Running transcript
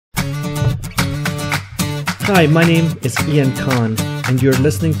Hi, my name is Ian Khan, and you're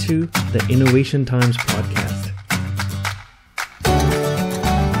listening to the Innovation Times podcast.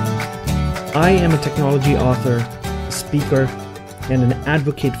 I am a technology author, speaker, and an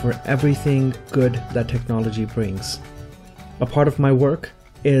advocate for everything good that technology brings. A part of my work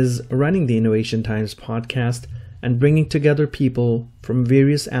is running the Innovation Times podcast and bringing together people from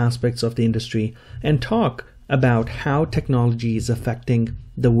various aspects of the industry and talk about how technology is affecting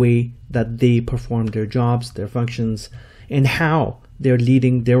the way that they perform their jobs, their functions, and how they're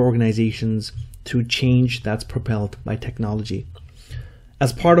leading their organizations through change that's propelled by technology.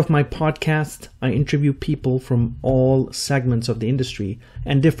 As part of my podcast, I interview people from all segments of the industry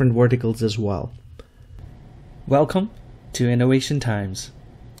and different verticals as well. Welcome to Innovation Times.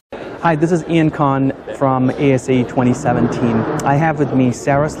 Hi, this is Ian Khan from ASA 2017. I have with me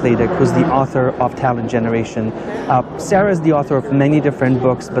Sarah Sladek, who's the author of Talent Generation. Sarah is the author of many different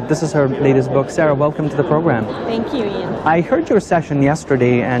books, but this is her latest book. Sarah, welcome to the program. Thank you, Ian. I heard your session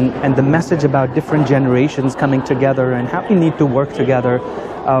yesterday and the message about different generations coming together and how we need to work together,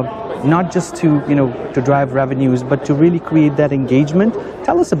 not just to drive revenues, but to really create that engagement.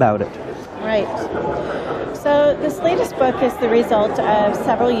 Tell us about it. Right. So this latest book is the result of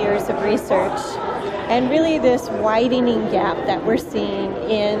several years of research and really this widening gap that we're seeing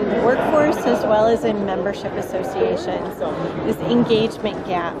in the workforce as well as in membership associations. This engagement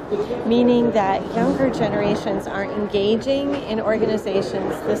gap, meaning that younger generations aren't engaging in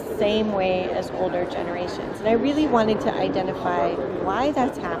organizations the same way as older generations. And I really wanted to identify why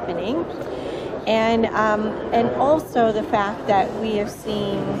that's happening and also the fact that we have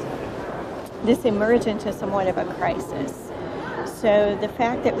seen this emerge into somewhat of a crisis. So the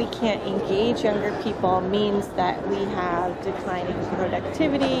fact that we can't engage younger people means that we have declining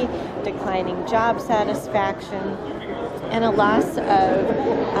productivity, declining job satisfaction, and a loss of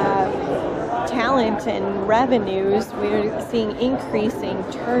talent and revenues. We're seeing increasing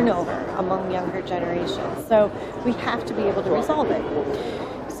turnover among younger generations. So we have to be able to resolve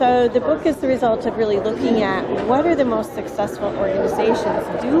it. So the book is the result of really looking at what are the most successful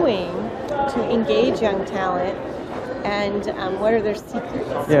organizations doing to engage young talent, and what are their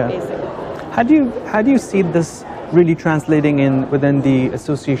secrets, basically. How do you see this really translating within the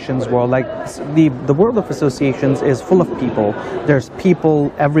associations world? Like the world of associations is full of people. There's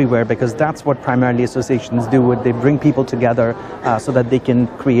people everywhere because that's what primarily associations do. They bring people together so that they can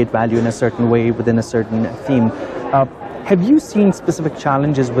create value in a certain way within a certain theme. Have you seen specific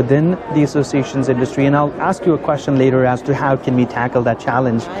challenges within the associations industry? And I'll ask you a question later as to how can we tackle that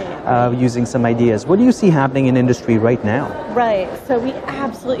challenge using some ideas. What do you see happening in industry right now? Right. So we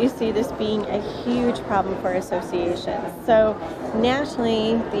absolutely see this being a huge problem for associations. So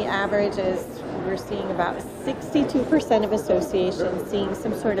nationally, the average is we're seeing about 62% of associations seeing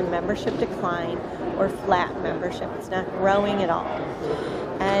some sort of membership decline or flat membership. It's not growing at all.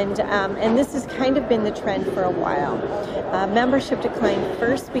 And this has kind of been the trend for a while. Membership decline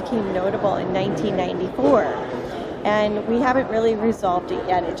first became notable in 1994, and we haven't really resolved it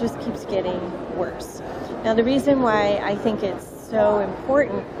yet. It just keeps getting worse. Now, the reason why I think it's so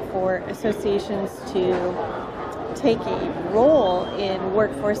important for associations to take a role in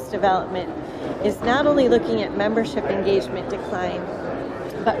workforce development is not only looking at membership engagement decline,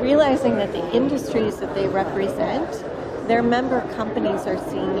 but realizing that the industries that they represent, their member companies are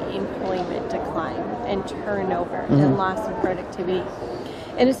seeing employment decline and turnover and loss in productivity.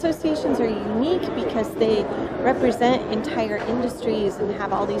 And associations are unique because they represent entire industries and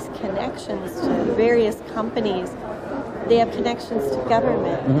have all these connections to various companies. They have connections to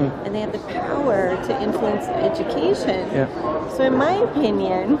government and they have the power to influence education. So in my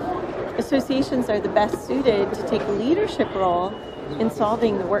opinion, associations are the best suited to take a leadership role in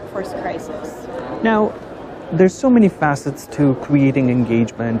solving the workforce crisis. Now, there's so many facets to creating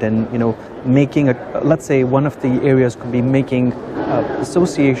engagement and, making let's say one of the areas could be making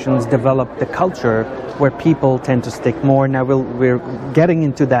associations develop the culture where people tend to stick more. Now we're getting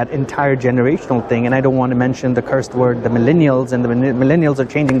into that entire generational thing, and I don't want to mention the cursed word, the millennials, and the millennials are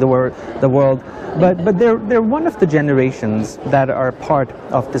changing the world, but they're one of the generations that are part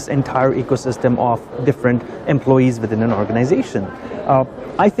of this entire ecosystem of different employees within an organization.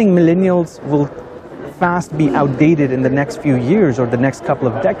 I think millennials will fast be outdated in the next few years or the next couple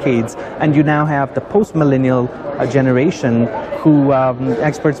of decades, and you now have the post-millennial generation who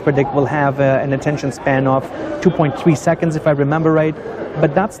experts predict will have an attention span of 2.3 seconds, if I remember right.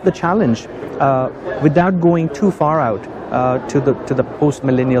 But that's the challenge. Without going too far out to the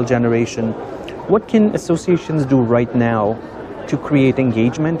post-millennial generation, what can associations do right now to create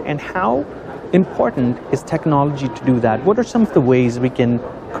engagement, and how important is technology to do that? What are some of the ways we can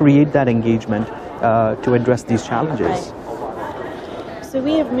create that engagement to address these challenges? Right. So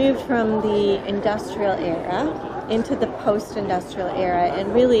we have moved from the industrial era into the post-industrial era,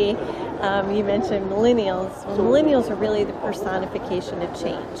 and really, you mentioned millennials. Well, millennials are really the personification of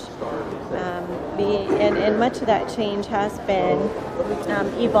change. And much of that change has been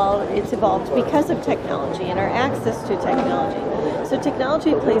evolved because of technology and our access to technology. So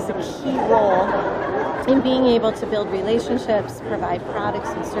technology plays a key role in being able to build relationships, provide products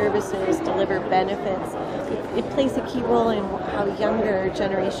and services, deliver benefits. It plays a key role in how younger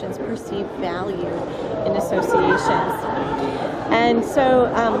generations perceive value in associations. And so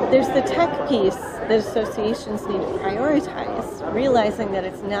there's the tech piece that associations need to prioritize, realizing that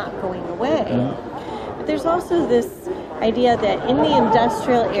it's not going away. But there's also this idea that in the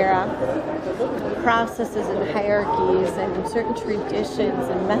industrial era, processes and hierarchies and certain traditions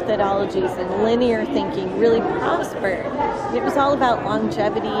and methodologies and linear thinking really prospered. It was all about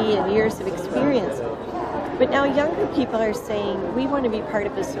longevity and years of experience. But now younger people are saying we want to be part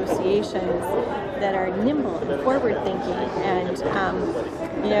of associations that are nimble and forward-thinking and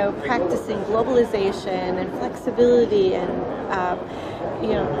practicing globalization and flexibility and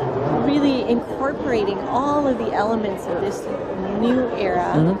really incorporating all of the elements of this new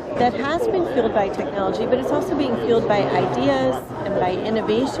era that has been fueled by technology, but it's also being fueled by ideas and by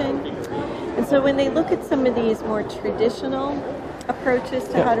innovation. And so when they look at some of these more traditional approaches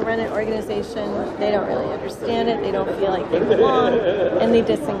to how to run an organization, they don't really understand it, they don't feel like they belong, and they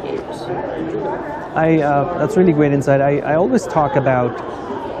disengage. That's really great insight. I always talk about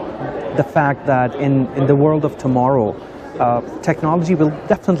the fact that in the world of tomorrow, technology will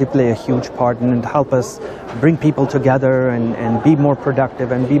definitely play a huge part and help us bring people together and be more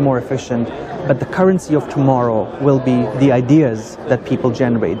productive and be more efficient. But the currency of tomorrow will be the ideas that people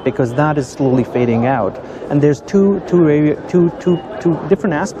generate, because that is slowly fading out. And there's two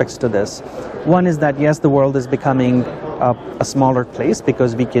different aspects to this. One is that, yes, the world is becoming a smaller place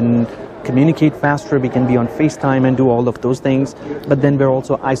because we can communicate faster, we can be on FaceTime and do all of those things, but then we're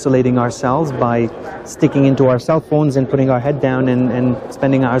also isolating ourselves by sticking into our cell phones and putting our head down and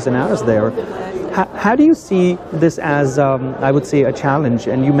spending hours and hours there. How do you see this as, I would say, a challenge?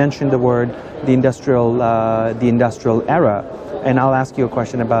 And you mentioned the word, the industrial era, and I'll ask you a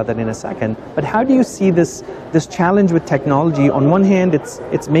question about that in a second. But how do you see this challenge with technology? On one hand,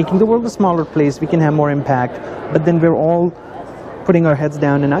 it's making the world a smaller place, we can have more impact, but then we're all putting our heads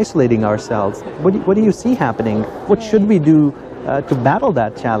down and isolating ourselves. What do you see happening? What should we do to battle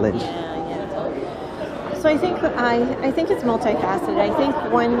that challenge? So I think it's multifaceted. I think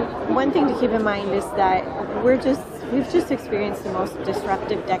one thing to keep in mind is that we've just experienced the most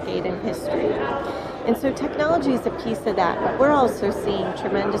disruptive decade in history. And so technology is a piece of that, but we're also seeing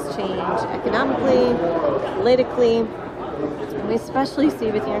tremendous change economically, politically, and we especially see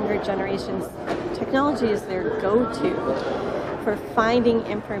with younger generations, technology is their go-to for finding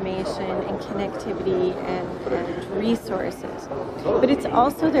information and connectivity and resources. But it's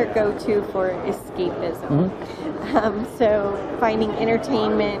also their go-to for escapism. So finding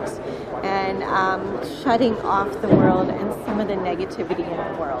entertainment and shutting off the world and some of the negativity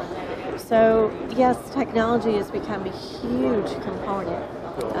in the world. So yes, technology has become a huge component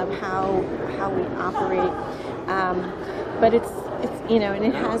of how we operate. But it's and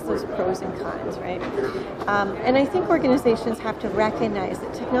it has those pros and cons, right? And I think organizations have to recognize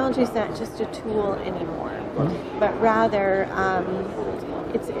that technology is not just a tool anymore, but rather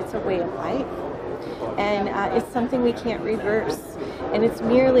it's a way of life, and it's something we can't reverse, and it's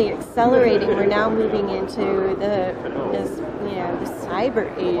merely accelerating. We're now moving into the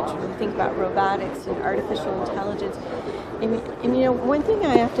cyber age when we think about robotics and artificial intelligence. And one thing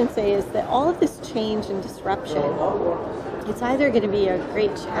I often say is that all of this change and disruption, it's either going to be a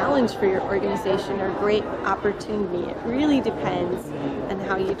great challenge for your organization or a great opportunity. It really depends on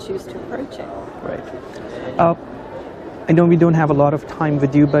how you choose to approach it. Right. I know we don't have a lot of time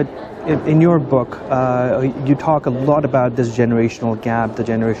with you, but in your book, you talk a lot about this generational gap, the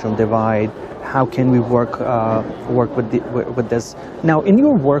generational divide. How can we work with this? Now, in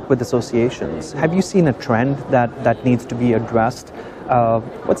your work with associations, have you seen a trend that needs to be addressed?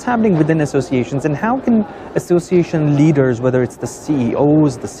 What's happening within associations, and how can association leaders, whether it's the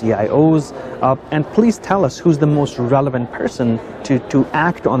CEOs, the CIOs, and please tell us who's the most relevant person to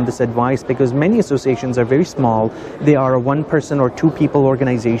act on this advice, because many associations are very small. They are a one-person or two-people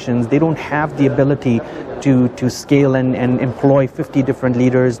organizations. They don't have the ability to scale and employ 50 different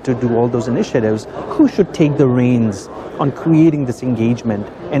leaders to do all those initiatives. Who should take the reins on creating this engagement,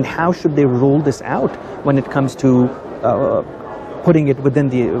 and how should they roll this out when it comes to putting it within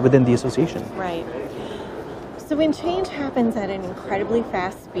the association? Right. So when change happens at an incredibly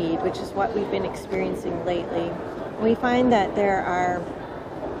fast speed, which is what we've been experiencing lately, we find that there are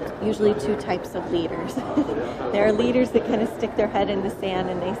usually two types of leaders. There are leaders that kind of stick their head in the sand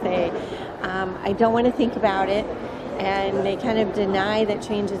and they say, I don't want to think about it, and they kind of deny that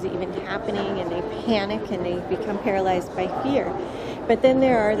change is even happening, and they panic and they become paralyzed by fear. But then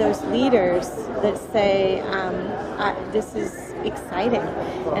there are those leaders that say, this is exciting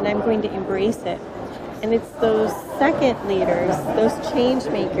and I'm going to embrace it. And it's those second leaders, those change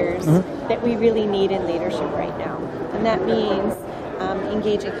makers, that we really need in leadership right now. And that means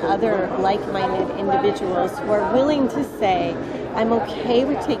engaging other like-minded individuals who are willing to say, I'm okay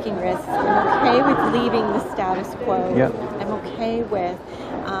with taking risks, I'm okay with leaving the status quo, I'm okay with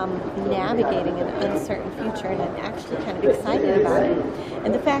navigating an uncertain future, and I'm actually kind of excited about it.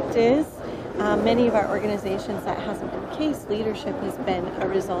 And the fact is, many of our organizations, that hasn't been the case. Leadership has been a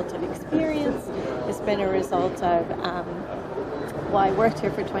result of experience. It's been a result of, well, I worked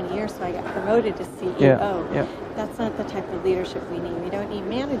here for 20 years, so I got promoted to CEO. That's not the type of leadership we need. We don't need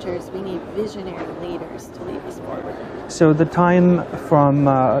managers. We need visionary leaders to lead us forward. So the time from,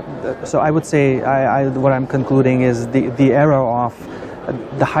 so I would say, what I'm concluding is the era of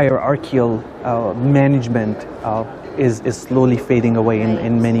the hierarchical management is slowly fading away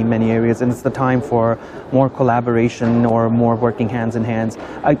in many areas, and it's the time for more collaboration or more working hands in hands.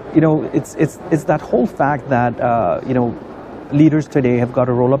 It's that whole fact that leaders today have got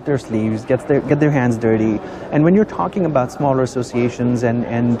to roll up their sleeves, get their hands dirty. And when you're talking about smaller associations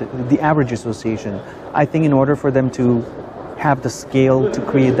and the average association, I think in order for them to have the scale to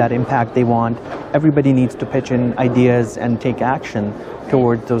create that impact they want, everybody needs to pitch in ideas and take action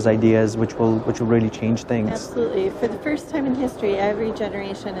toward those ideas, which will really change things. Absolutely. For the first time in history, every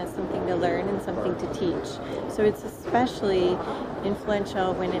generation has something to learn and something to teach. So it's especially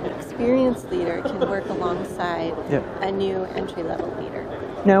influential when an experienced leader can work alongside a new entry-level leader.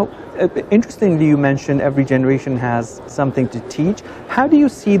 Now, interestingly, you mentioned every generation has something to teach. How do you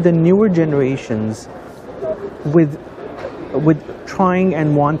see the newer generations with trying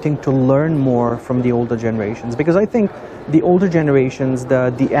and wanting to learn more from the older generations? Because I think the older generations,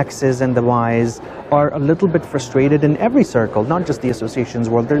 the X's and the Y's, are a little bit frustrated in every circle, not just the associations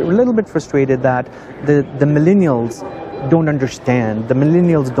world. They're a little bit frustrated that the millennials don't understand, the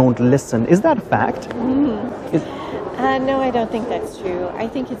millennials don't listen. Is that a fact? No, I don't think that's true. I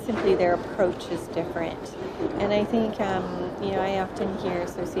think it's simply their approach is different. And I think, I often hear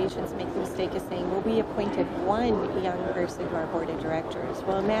associations make the mistake of saying, well, we appointed one young person to our board of directors.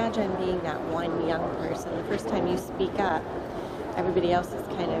 Well, imagine being that one young person. The first time you speak up, everybody else is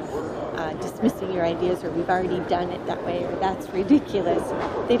kind of dismissing your ideas, or we've already done it that way, or that's ridiculous.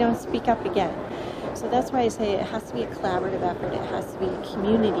 They don't speak up again. So that's why I say it has to be a collaborative effort. It has to be a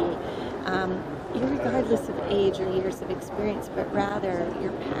community. Regardless of age or years of experience, but rather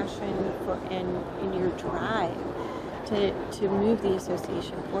your passion for and your drive to move the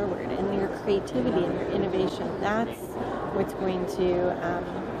association forward, and your creativity and your innovation. That's what's going to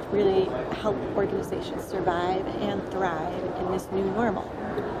really help organizations survive and thrive in this new normal.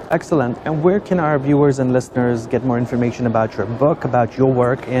 Excellent. And where can our viewers and listeners get more information about your book, about your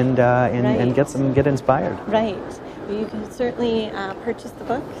work, and get inspired? Right. You can certainly purchase the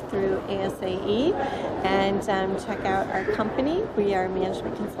book through ASAE and check out our company. We are a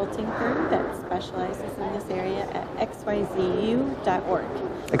management consulting firm that specializes in this area at xyzu.org.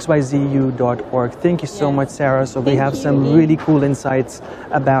 xyzu.org. Thank you so much, Sarah. So we have some really cool insights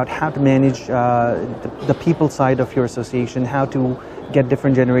about how to manage the people side of your association, how to get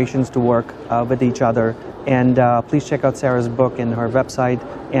different generations to work with each other. And please check out Sarah's book and her website.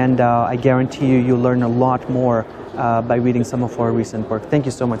 And I guarantee you'll learn a lot more by reading some of our recent work. Thank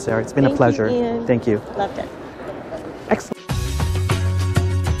you so much, Sarah. It's been a pleasure. Ian. Thank you. Loved it. Excellent.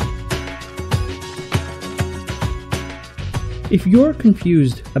 If you're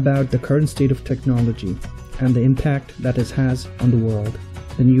confused about the current state of technology and the impact that it has on the world,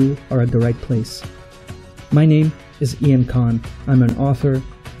 then you are at the right place. My name is Ian Khan. I'm an author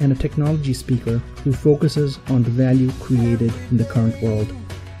and a technology speaker who focuses on the value created in the current world.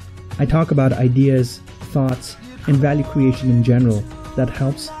 I talk about ideas, thoughts, and value creation in general that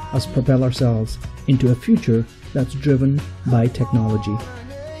helps us propel ourselves into a future that's driven by technology.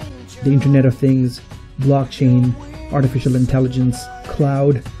 The Internet of Things, blockchain, artificial intelligence,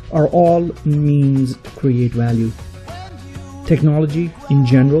 cloud are all means to create value. Technology in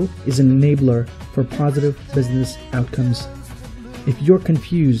general is an enabler for positive business outcomes. If you're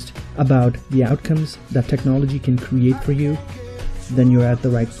confused about the outcomes that technology can create for you, then you're at the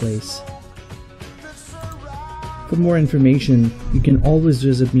right place. For more information, you can always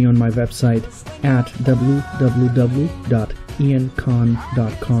visit me on my website at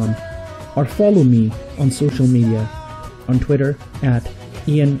www.iankhan.com or follow me on social media on Twitter at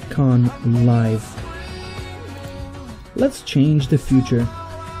Ian Khan Live. Let's change the future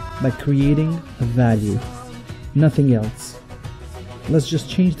by creating a value, nothing else. Let's just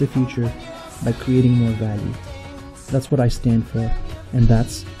change the future by creating more value. That's what I stand for, and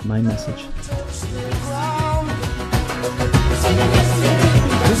that's my message.